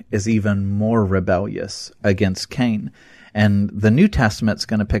ground is even more rebellious against Cain. And the New Testament's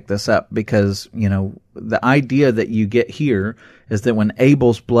going to pick this up because, the idea that you get here is that when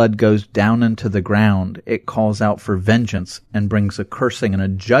Abel's blood goes down into the ground, it calls out for vengeance and brings a cursing and a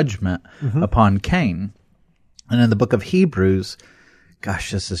judgment upon Cain. And in the book of Hebrews,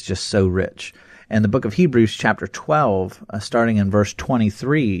 gosh, this is just so rich. In the book of Hebrews, chapter 12, starting in verse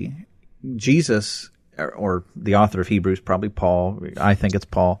 23, Jesus, or the author of Hebrews, probably Paul, I think it's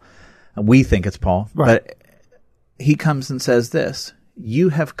Paul, we think it's Paul, right. But he comes and says this, you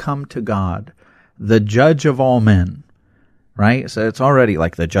have come to God, the judge of all men, right? So it's already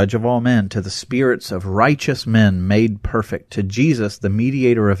like the judge of all men, to the spirits of righteous men made perfect, to Jesus, the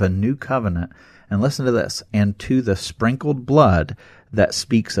mediator of a new covenant, and listen to this, and to the sprinkled blood that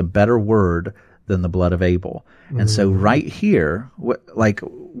speaks a better word than the blood of Abel. And so right here,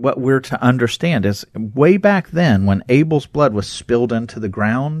 what we're to understand is way back then when Abel's blood was spilled into the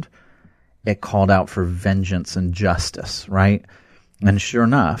ground, it called out for vengeance and justice, right? And sure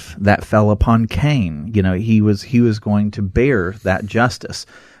enough, that fell upon Cain. He was going to bear that justice.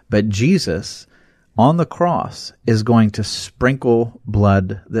 But Jesus on the cross is going to sprinkle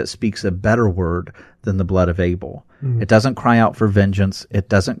blood that speaks a better word than the blood of Abel. It doesn't cry out for vengeance. It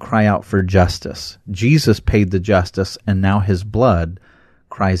doesn't cry out for justice. Jesus paid the justice, and now his blood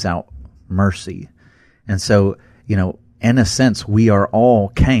cries out mercy. And so, in a sense, we are all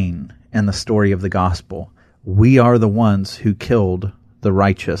Cain in the story of the gospel. We are the ones who killed the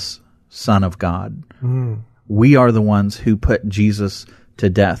righteous Son of God. We are the ones who put Jesus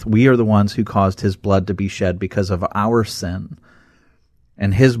to death. We are the ones who caused his blood to be shed because of our sin.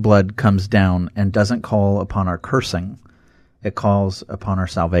 And his blood comes down and doesn't call upon our cursing. It calls upon our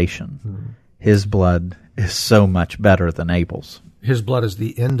salvation. His blood is so much better than Abel's. His blood is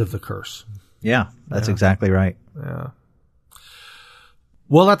the end of the curse. Yeah, that's exactly right. Yeah.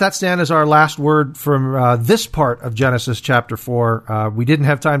 We'll let that stand as our last word from this part of Genesis chapter 4. We didn't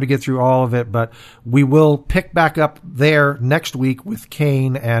have time to get through all of it, but we will pick back up there next week with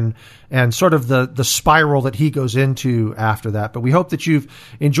Cain and sort of the spiral that he goes into after that. But we hope that you've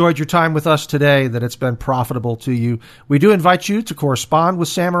enjoyed your time with us today, that it's been profitable to you. We do invite you to correspond with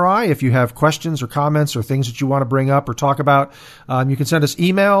Samurai. If you have questions or comments or things that you want to bring up or talk about, you can send us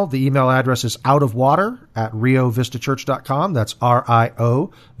email. The email address is outofwater@riovistachurch.com. That's RIO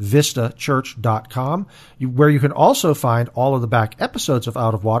vistachurch.com, where you can also find all of the back episodes of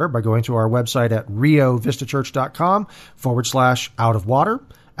Out of Water by going to our website at riovistachurch.com/Out of Water,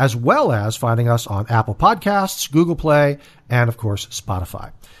 as well as finding us on Apple Podcasts, Google Play, and of course,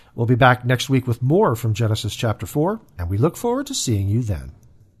 Spotify. We'll be back next week with more from Genesis chapter 4, and we look forward to seeing you then.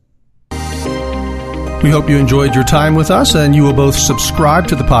 We hope you enjoyed your time with us, and you will both subscribe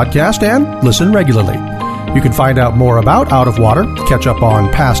to the podcast and listen regularly. You can find out more about Out of Water, catch up on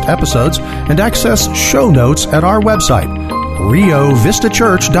past episodes, and access show notes at our website,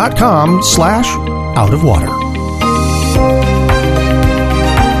 riovistachurch.com/outofwater.